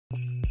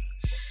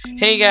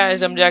Hey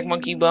guys, I'm Jack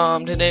Monkey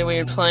Bomb. Today we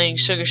are playing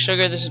Sugar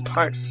Sugar. This is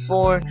part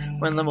 4.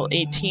 We're on level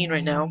 18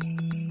 right now.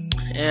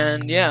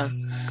 And yeah,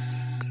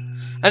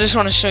 I just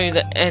want to show you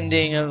the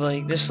ending of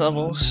like this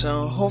level.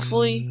 So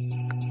hopefully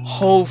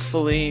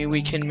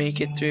we can make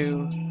it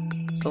through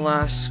the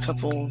last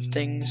couple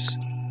things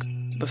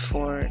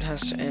before it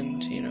has to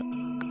end, you know.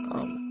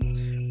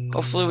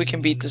 Hopefully we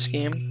can beat this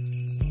game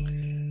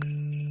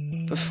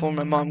before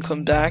my mom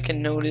comes back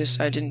and notice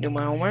I didn't do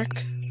my homework.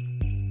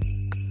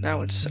 That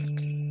would suck.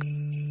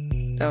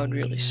 That would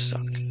really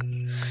suck.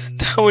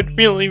 That would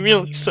really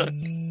suck.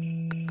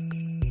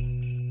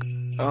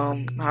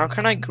 How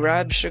can I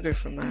grab sugar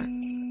from that?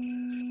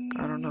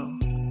 I don't know.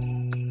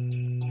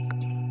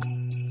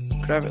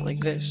 Grab it like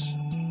this.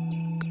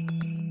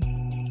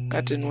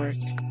 That didn't work.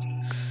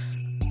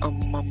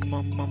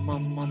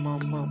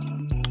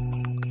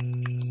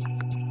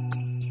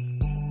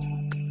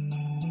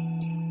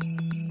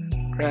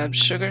 Grab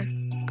sugar.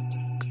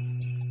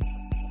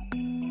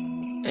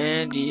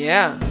 And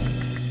yeah.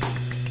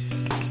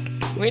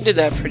 We did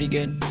that pretty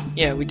good.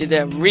 Yeah, we did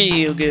that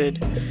real good.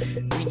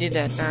 We did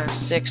that nice,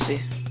 sexy.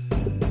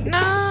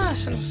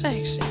 Nice and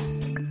sexy.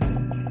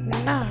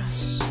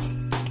 Nice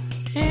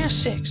and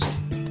sexy.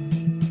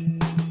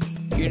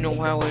 You know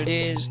how it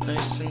is,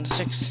 nice and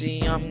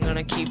sexy. I'm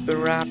gonna keep it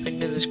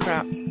rapping to this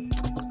crap.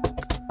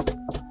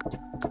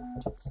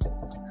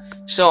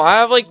 So I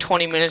have like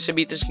 20 minutes to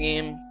beat this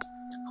game.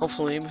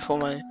 Hopefully, before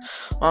my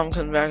mom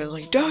comes back and is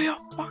like, do your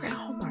fucking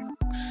homework.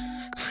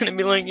 And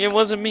be like, it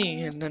wasn't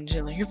me, and then she's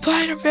like, you're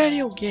playing a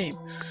video game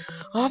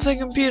off the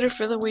computer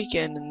for the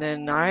weekend, and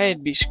then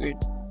I'd be screwed.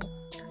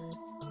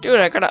 Dude,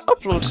 I gotta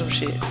upload some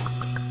shit.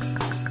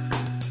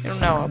 You don't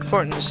know how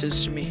important this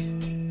is to me.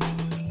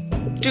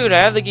 Dude,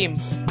 I have the game,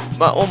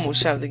 well,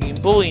 almost have the game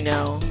Bully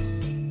now.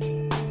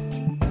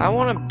 I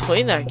wanna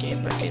play that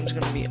game. That game's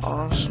gonna be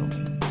awesome.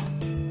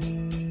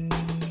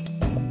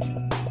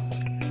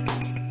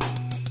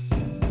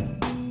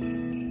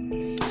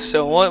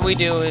 So what we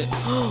do is,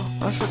 oh,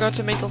 I forgot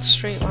to make a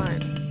straight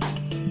line.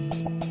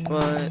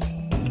 But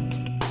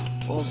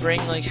we'll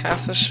bring like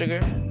half the sugar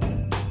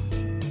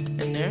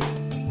in there.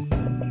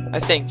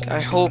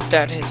 I hope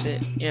that hits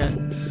it. Yeah.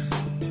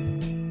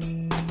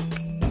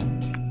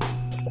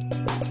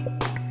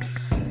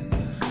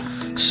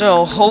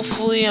 So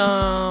hopefully,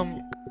 I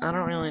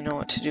don't really know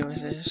what to do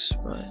with this,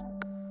 but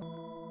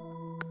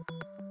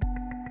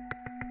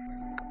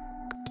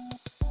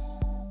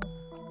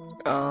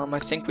I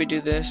think we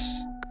do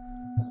this.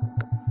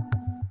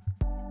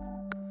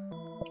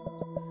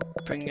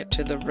 Bring it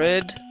to the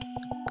red,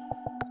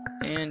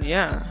 and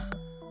yeah.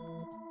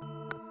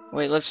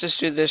 Wait, let's just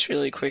do this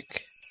really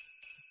quick.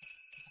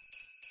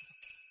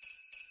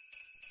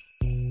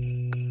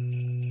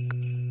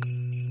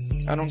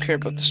 I don't care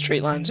about the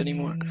straight lines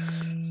anymore.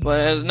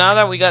 But now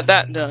that we got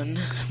that done,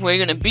 we're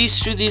gonna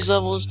beast through these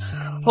levels.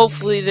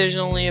 Hopefully there's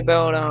only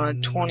about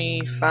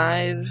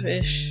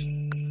 25-ish.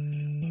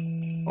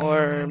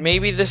 Or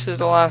maybe this is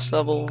the last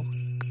level.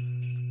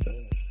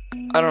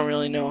 I don't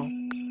really know.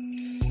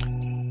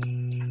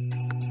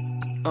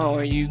 Oh,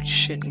 are you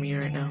shitting me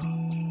right now?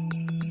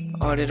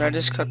 Oh, did I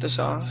just cut this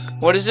off?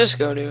 What does this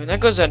go to? That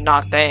goes to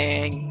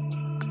nothing.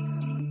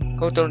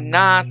 Go to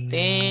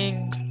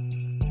nothing.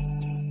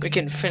 We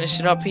can finish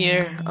it up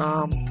here.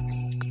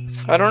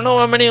 I don't know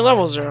how many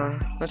levels there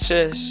are. Let's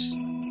just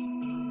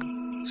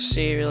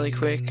see really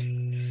quick.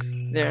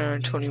 There are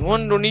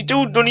 21,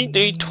 22,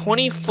 23,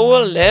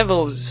 24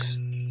 levels.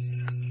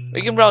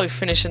 We can probably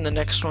finish in the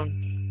next one.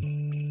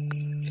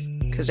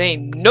 Cause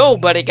ain't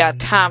nobody got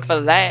time for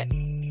that.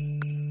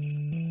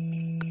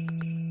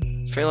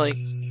 For like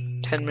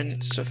 10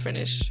 minutes to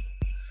finish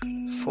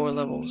 4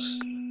 levels.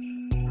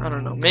 I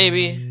don't know,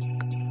 maybe.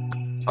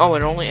 Oh,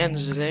 it only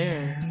ends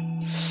there.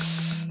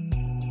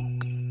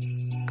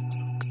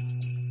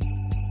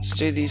 Let's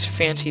do these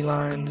fancy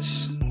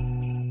lines.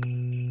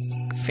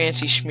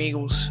 Fancy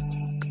schmeagles.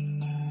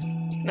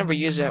 Never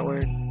use that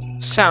word.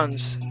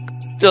 Sounds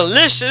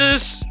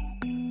delicious!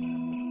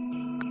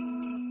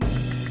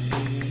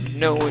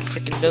 No, it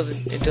freaking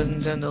doesn't. It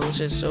doesn't sound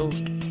delicious, so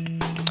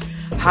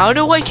how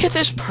do I get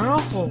this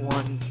purple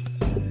one?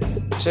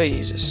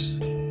 Jesus.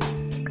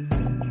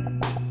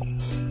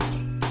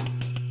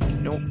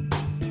 Nope.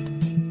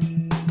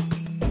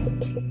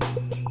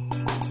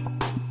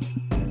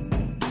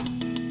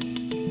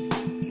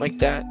 Like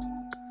that.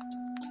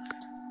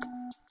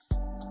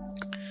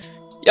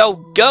 Yo,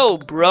 go,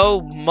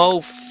 bro,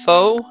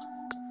 mofo.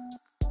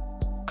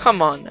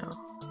 Come on now.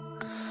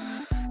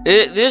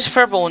 This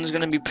purple one's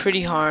gonna be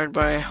pretty hard,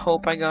 but I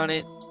hope I got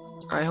it.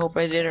 I hope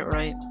I did it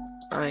right.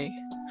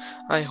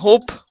 I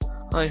hope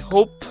I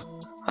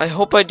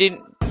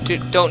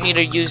don't need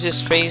to use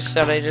this face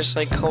that I just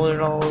like colored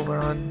all over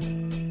on.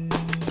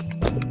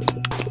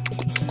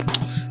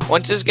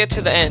 Once this gets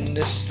to the end,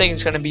 this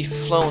thing's gonna be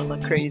flowing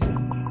like crazy.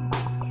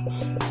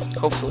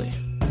 Hopefully.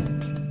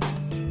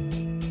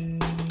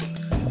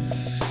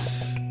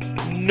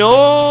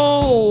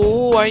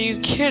 No, are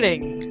you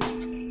kidding?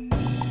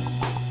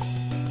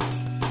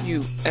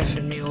 You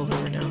effing me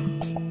over now.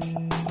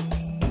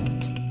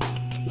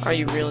 Are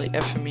you really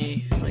effing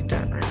me like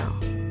that right now?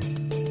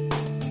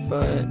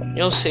 But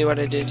you'll see what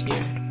I did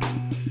here.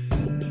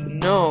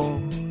 No,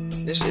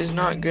 this is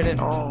not good at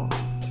all.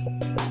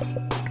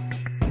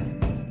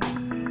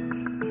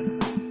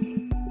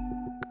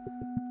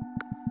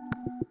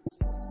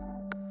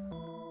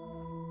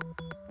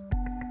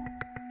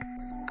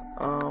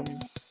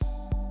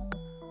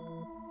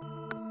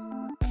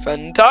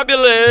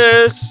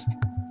 Fantabulous!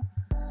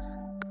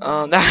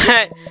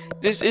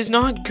 This is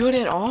not good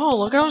at all.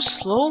 Look how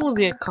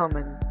slowly it's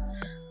coming.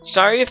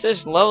 Sorry if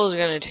this level is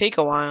gonna take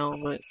a while,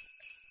 but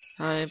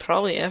I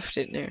probably effed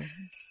it there.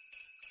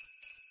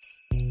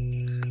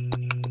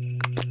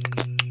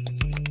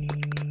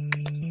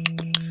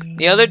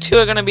 The other two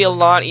are gonna be a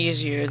lot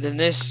easier than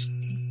this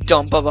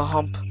dump of a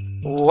hump.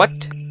 What?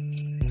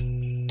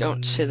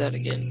 Don't say that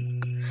again.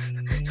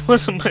 It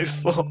wasn't my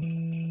fault.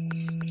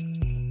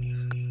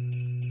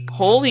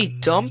 Holy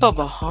dump of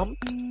a hump?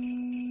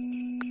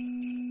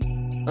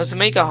 Let's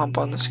make a hump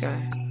on this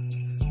guy.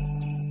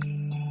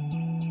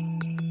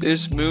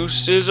 This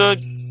moose is a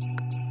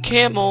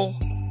camel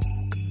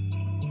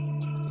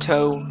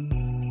toe.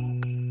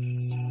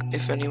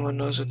 If anyone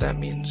knows what that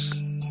means.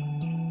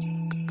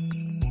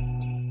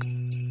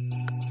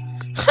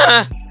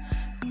 Ha!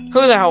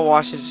 Who the hell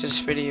watches this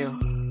video?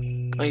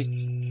 Like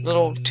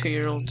little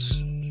 2-year-olds?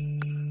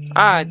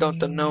 I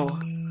don't know.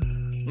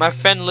 My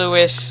friend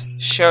Lewis,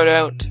 shout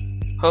out.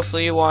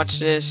 Hopefully you watch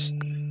this.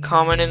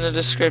 Comment in the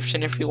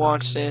description if you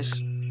watch this.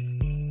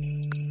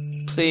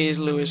 Please,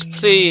 Lewis,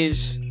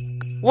 please.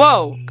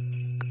 Whoa!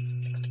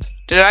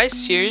 Did I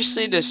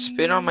seriously just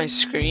spit on my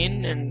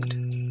screen? And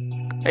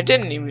I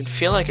didn't even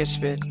feel like I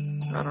spit.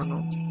 I don't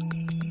know.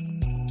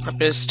 I'm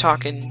just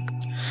talking.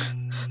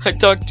 I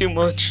talk too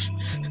much.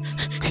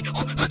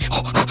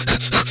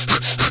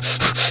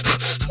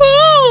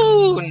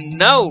 Oh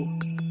no!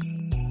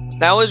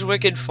 That was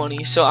wicked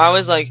funny. So I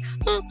was like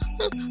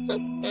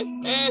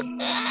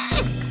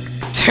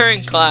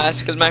during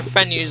class, because my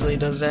friend usually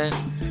does that.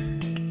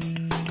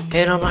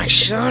 And I'm like,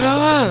 shut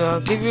up, I'll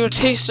give you a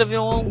taste of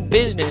your own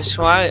business.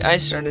 So I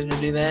started to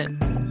do that.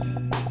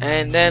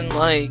 And then,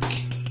 like,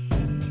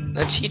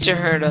 the teacher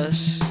heard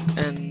us,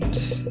 and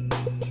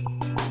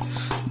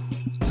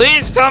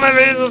please comment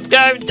and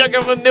subscribe, check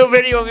out the new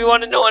video if you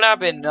want to know what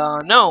happened.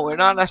 No, we're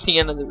not at the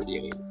end of the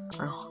video yet.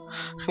 Oh,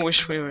 I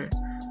wish we were.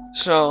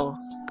 So,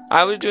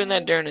 I was doing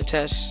that during a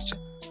test.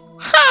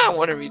 Ha!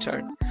 What a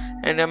retard.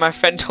 And then my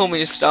friend told me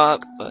to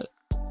stop, but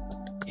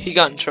he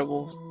got in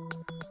trouble.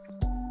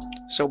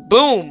 So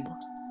boom!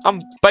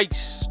 I'm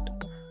based.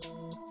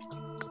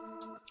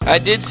 I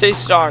did say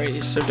sorry,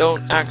 so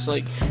don't act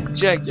like,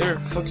 Jack, you're a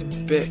fucking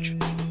bitch.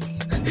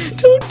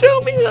 Don't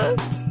tell me that.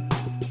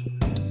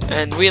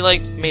 And we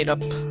like made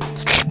up.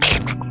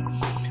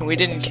 And we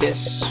didn't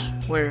kiss.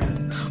 We're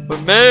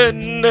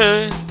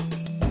men.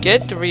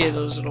 Get 3 of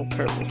those little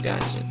purple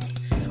guys in.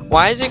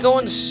 Why is it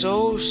going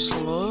so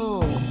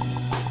slow?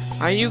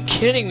 Are you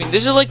kidding me?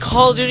 This is like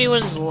Call of Duty when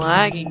it's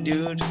lagging,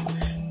 dude.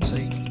 It's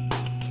like,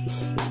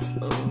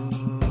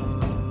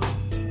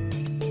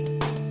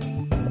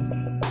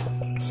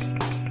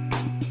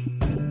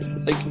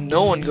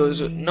 no one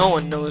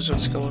knows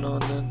what's going on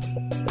then.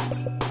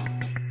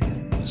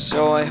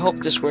 So I hope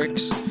this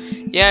works.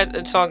 Yeah,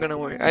 it's all gonna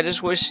work. I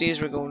just wish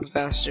these were going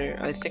faster.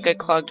 I think I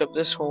clogged up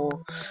this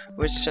hole,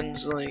 which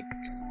sends like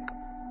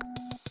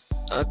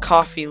a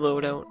coffee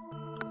loadout.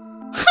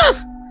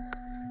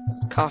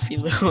 Coffee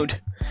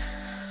load.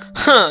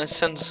 It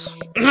sends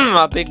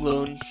a big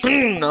load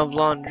of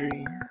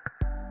laundry.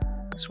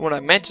 That's what I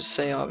meant to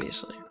say,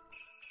 obviously.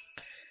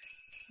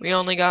 We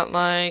only got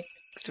like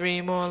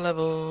 3 more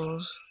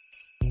levels.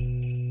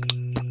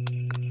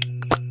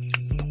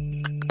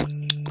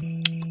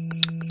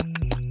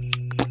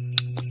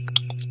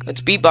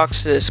 Let's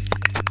beatbox this.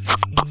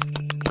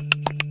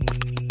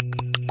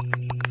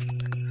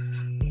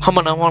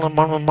 Humana.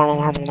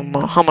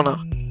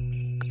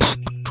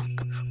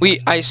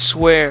 I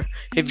swear,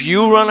 if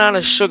you run out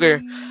of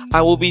sugar,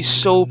 I will be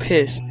so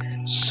pissed.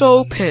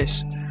 So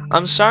pissed.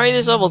 I'm sorry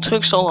this level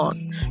took so long,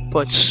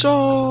 but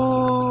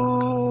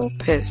so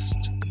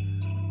pissed.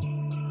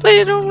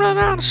 Please don't run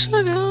out of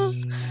sugar.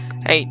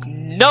 Ain't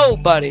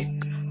nobody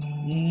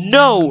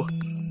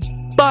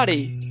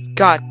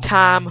got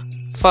time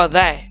for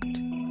that.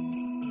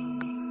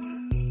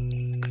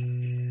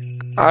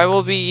 I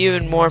will be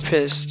even more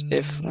pissed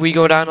if we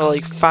go down to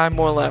like 5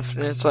 more left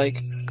and it's like,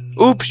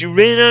 oops, you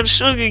ran out of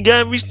sugar,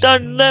 gotta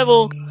restart the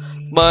level.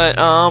 But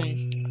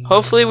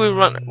hopefully we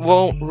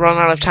won't run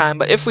out of time.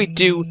 But if we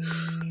do,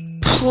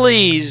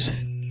 please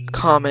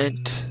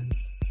comment,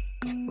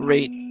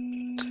 rate,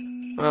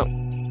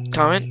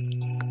 comment.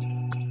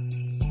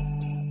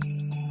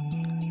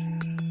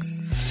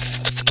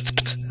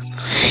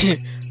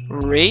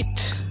 Rate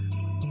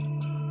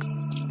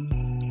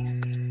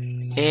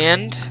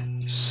and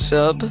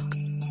subscribe.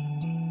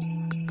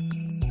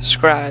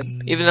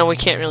 Even though we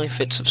can't really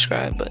fit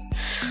subscribe, but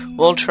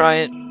we'll try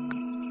it.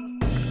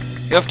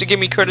 You have to give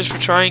me credit for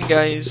trying,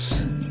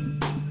 guys.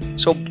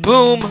 So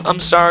boom, I'm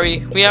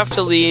sorry. We have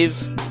to leave.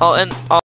 I'll